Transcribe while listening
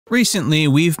Recently,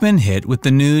 we've been hit with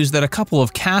the news that a couple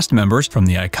of cast members from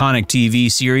the iconic TV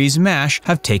series MASH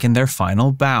have taken their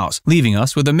final bows, leaving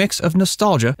us with a mix of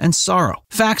nostalgia and sorrow.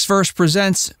 Facts Verse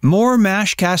presents more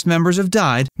MASH cast members have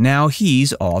died, now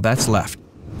he's all that's left.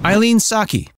 Eileen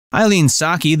Saki. Eileen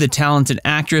Saki, the talented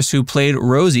actress who played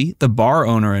Rosie, the bar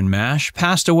owner in MASH,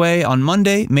 passed away on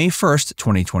Monday, May 1st,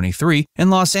 2023, in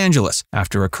Los Angeles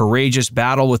after a courageous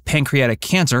battle with pancreatic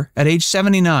cancer at age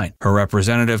 79. Her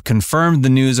representative confirmed the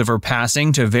news of her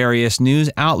passing to various news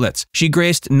outlets. She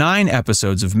graced 9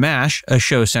 episodes of MASH, a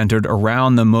show centered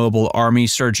around the Mobile Army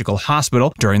Surgical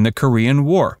Hospital during the Korean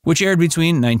War, which aired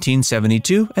between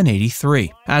 1972 and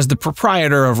 83. As the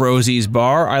proprietor of Rosie's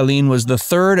Bar, Eileen was the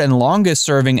third and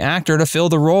longest-serving actor to fill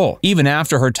the role. Even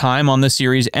after her time on the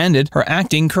series ended, her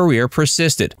acting career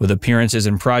persisted, with appearances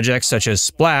in projects such as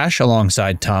Splash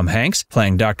alongside Tom Hanks,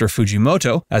 playing Dr.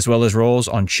 Fujimoto, as well as roles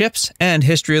on Chips and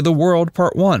History of the World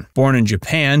Part 1. Born in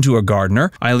Japan to a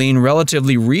gardener, Eileen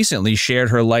relatively recently shared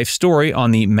her life story on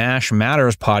the MASH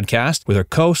Matters podcast with her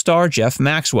co-star Jeff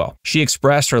Maxwell. She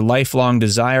expressed her lifelong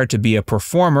desire to be a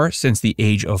performer since the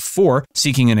age of 4,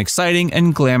 seeking an exciting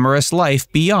and glamorous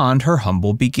life beyond her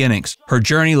humble beginnings. Her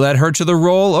journey led her to the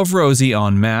role of Rosie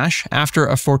on MASH after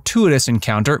a fortuitous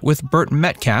encounter with Burt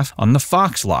Metcalf on the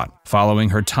Fox lot. Following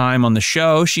her time on the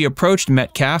show, she approached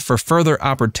Metcalf for further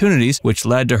opportunities, which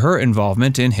led to her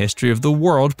involvement in History of the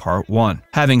World Part 1.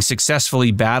 Having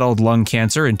successfully battled lung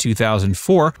cancer in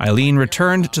 2004, Eileen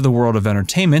returned to the world of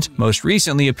entertainment, most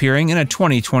recently appearing in a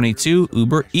 2022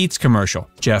 Uber Eats commercial.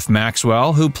 Jeff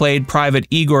Maxwell, who played Private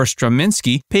Igor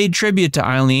Straminsky, paid tribute to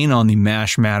Eileen on the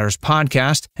MASH Matters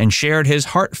podcast and shared his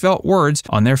heartfelt words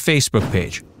on their Facebook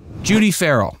page. Judy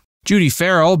Farrell. Judy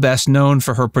Farrell, best known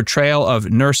for her portrayal of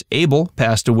Nurse Abel,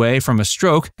 passed away from a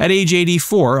stroke at age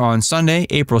 84 on Sunday,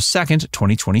 April 2,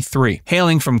 2023.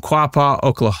 Hailing from Quapaw,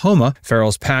 Oklahoma,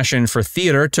 Farrell's passion for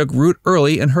theater took root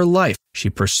early in her life. She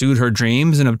pursued her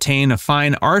dreams and obtained a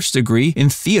fine arts degree in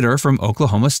theater from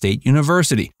Oklahoma State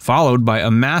University, followed by a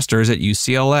master's at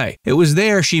UCLA. It was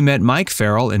there she met Mike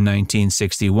Farrell in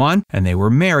 1961, and they were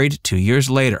married 2 years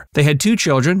later. They had 2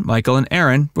 children, Michael and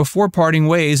Aaron, before parting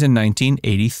ways in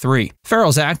 1983.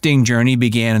 Farrell's acting journey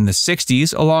began in the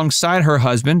 60s alongside her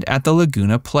husband at the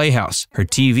Laguna Playhouse. Her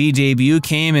TV debut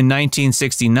came in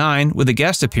 1969 with a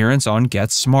guest appearance on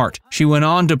Get Smart. She went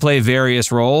on to play various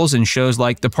roles in shows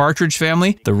like The Partridge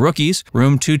Family, The Rookies,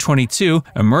 Room 222,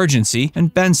 Emergency,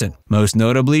 and Benson. Most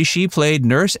notably, she played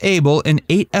Nurse Abel in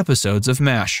 8 episodes of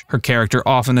MASH. Her character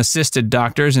often assisted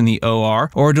doctors in the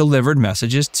OR or delivered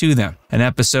messages to them. An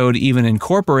episode even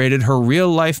incorporated her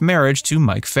real-life marriage to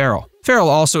Mike Farrell. Farrell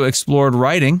also explored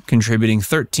writing, contributing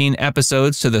 13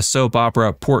 episodes to the soap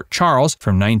opera Port Charles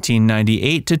from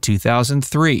 1998 to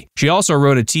 2003. She also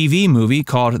wrote a TV movie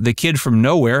called The Kid from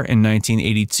Nowhere in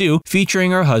 1982,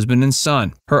 featuring her husband and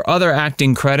son. Her other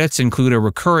acting credits include a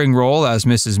recurring role as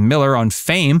Mrs. Miller on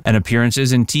Fame and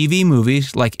appearances in TV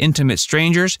movies like Intimate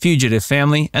Strangers, Fugitive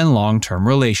Family, and Long-Term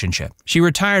Relationship. She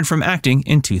retired from acting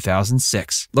in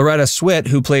 2006. Loretta Swit,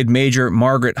 who played Major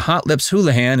Margaret Hot Lips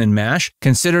Houlihan in MASH,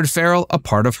 considered Farrell a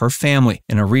part of her family.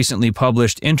 In a recently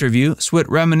published interview, Swit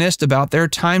reminisced about their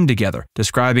time together,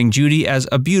 describing Judy as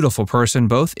a beautiful person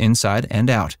both inside and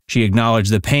out. She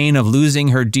acknowledged the pain of losing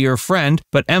her dear friend,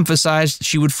 but emphasized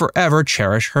she would forever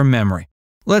cherish her memory.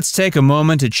 Let's take a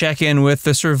moment to check in with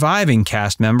the surviving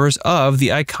cast members of the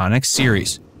iconic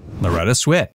series. Loretta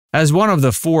Swit. As one of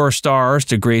the 4 stars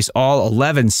to grace all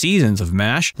 11 seasons of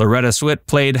MASH, Loretta Swit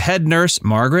played head nurse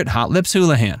Margaret Hot Lips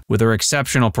Houlihan. With her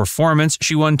exceptional performance,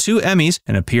 she won 2 Emmys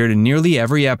and appeared in nearly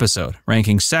every episode,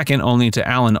 ranking second only to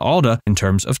Alda in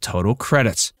terms of total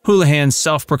credits. Houlihan's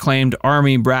self-proclaimed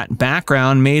army brat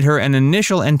background made her an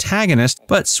initial antagonist,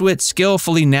 but Swit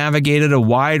skillfully navigated a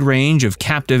wide range of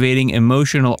captivating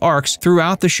emotional arcs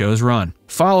throughout the show's run.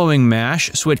 Following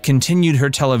MASH, Swit continued her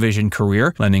television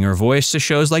career, lending her voice to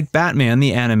shows like Batman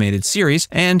the Animated Series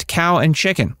and Cow and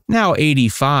Chicken. Now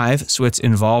 85, Swit's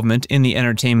involvement in the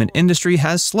entertainment industry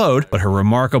has slowed, but her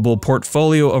remarkable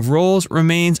portfolio of roles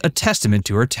remains a testament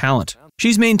to her talent.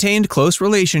 She's maintained close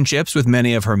relationships with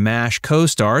many of her MASH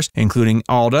co-stars, including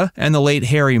Alda and the late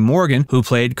Harry Morgan, who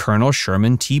played Colonel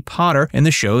Sherman T. Potter in the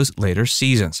show's later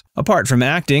seasons. Apart from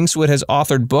acting, Swit has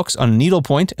authored books on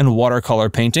needlepoint and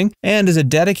watercolor painting, and is a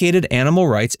dedicated animal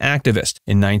rights activist.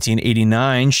 In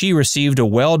 1989, she received a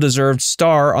well-deserved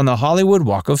star on the Hollywood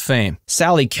Walk of Fame.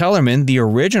 Sally Kellerman, the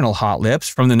original Hot Lips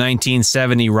from the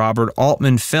 1970 Robert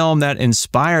Altman film that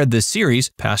inspired the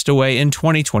series, passed away in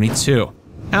 2022.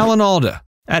 Alda.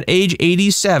 At age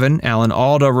 87, Alan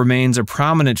Alda remains a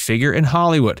prominent figure in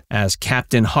Hollywood. As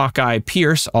Captain Hawkeye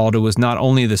Pierce, Alda was not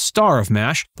only the star of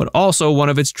MASH, but also one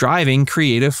of its driving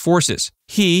creative forces.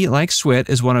 He, like Swit,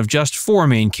 is one of just 4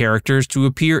 main characters to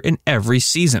appear in every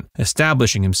season,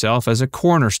 establishing himself as a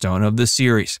cornerstone of the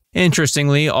series.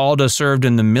 Interestingly, Alda served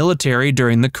in the military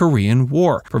during the Korean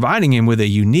War, providing him with a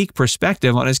unique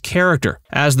perspective on his character.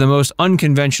 As the most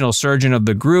unconventional surgeon of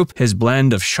the group, his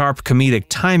blend of sharp comedic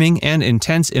timing and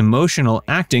intense emotional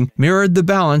acting mirrored the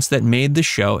balance that made the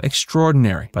show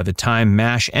extraordinary. By the time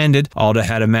MASH ended, Alda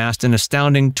had amassed an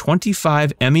astounding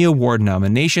 25 Emmy Award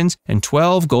nominations and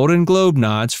 12 Golden Globe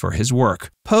nods for his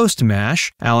work.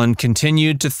 Post-MASH, Alan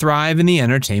continued to thrive in the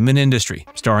entertainment industry,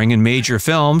 starring in major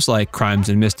films like Crimes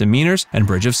and Misdemeanors and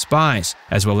Bridge of Spies,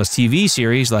 as well as TV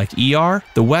series like ER,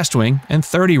 The West Wing, and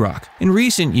 30 Rock. In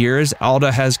recent years,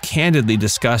 Alda has candidly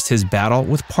discussed his battle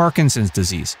with Parkinson's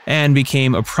disease and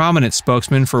became a prominent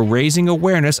spokesman for raising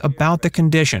awareness about the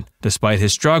condition. Despite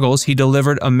his struggles, he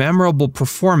delivered a memorable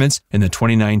performance in the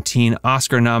 2019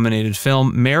 Oscar-nominated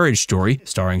film Marriage Story,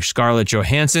 starring Scarlett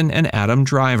Johansson and Adam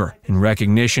Driver. In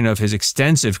recognition of his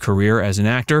extensive career as an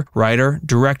actor, writer,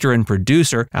 director, and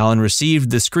producer, Alan received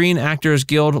the Screen Actors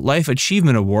Guild Life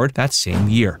Achievement Award that same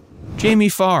year. Jamie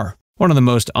Farr. One of the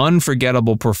most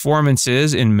unforgettable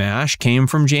performances in MASH came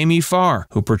from Jamie Farr,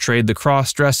 who portrayed the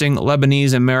cross-dressing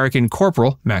Lebanese-American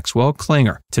corporal Maxwell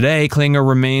Klinger. Today, Klinger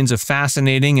remains a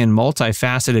fascinating and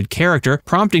multifaceted character,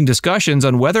 prompting discussions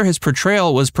on whether his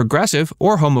portrayal was progressive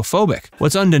or homophobic.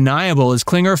 What's undeniable is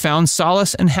Klinger found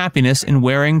solace and happiness in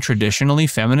wearing traditionally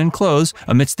feminine clothes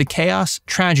amidst the chaos,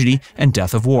 tragedy, and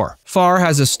death of war. Farr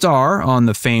has a star on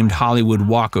the famed Hollywood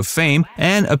Walk of Fame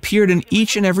and appeared in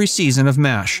each and every season of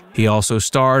MASH. He also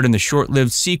starred in the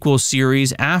short-lived sequel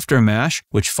series After MASH,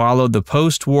 which followed the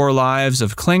post-war lives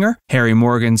of Klinger, Harry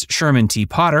Morgan's Sherman T.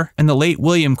 Potter, and the late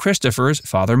William Christopher's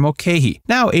Father Mulcahy.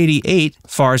 Now 88,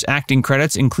 Farr's acting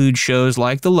credits include shows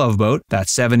like The Love Boat, That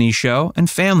 70s Show, and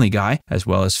Family Guy, as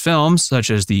well as films such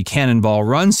as the Cannonball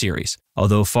Run series.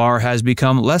 Although Farr has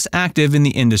become less active in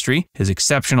the industry, his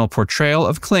exceptional portrayal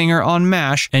of Klinger on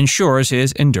MASH ensures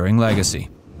his enduring legacy.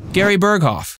 Gary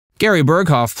Burghoff. Gary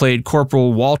Burghoff played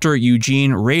Corporal Walter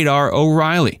Eugene Radar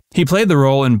O'Reilly. He played the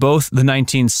role in both the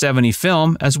 1970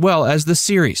 film as well as the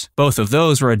series. Both of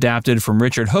those were adapted from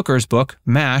Richard Hooker's book,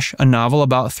 MASH, a novel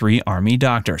about 3 Army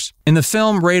doctors. In the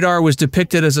film, Radar was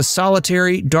depicted as a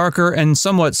solitary, darker, and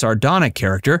somewhat sardonic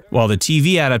character, while the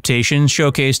TV adaptation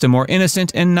showcased a more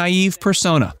innocent and naive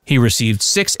persona. He received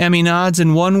 6 Emmy nods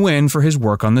and 1 win for his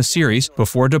work on the series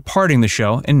before departing the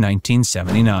show in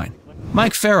 1979.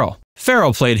 Mike Farrell.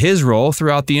 Farrell played his role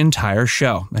throughout the entire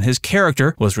show, and his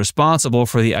character was responsible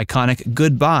for the iconic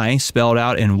goodbye spelled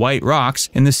out in white rocks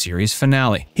in the series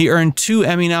finale. He earned 2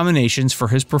 Emmy nominations for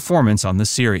his performance on the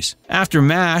series. After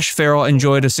MASH, Farrell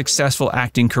enjoyed a successful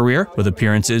acting career with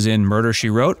appearances in Murder,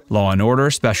 She Wrote, Law & Order,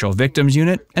 Special Victims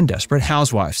Unit, and Desperate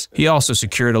Housewives. He also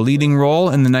secured a leading role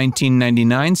in the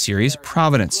 1999 series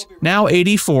Providence. Now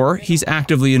 84, he's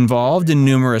actively involved in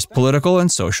numerous political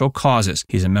and social causes.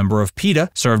 He's a member of PETA,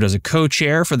 served as a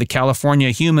co-chair for the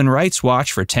California Human Rights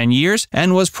Watch for 10 years,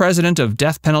 and was president of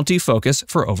Death Penalty Focus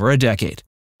for over a decade.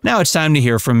 Now it's time to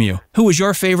hear from you. Who was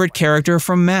your favorite character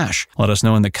from MASH? Let us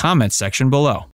know in the comments section below.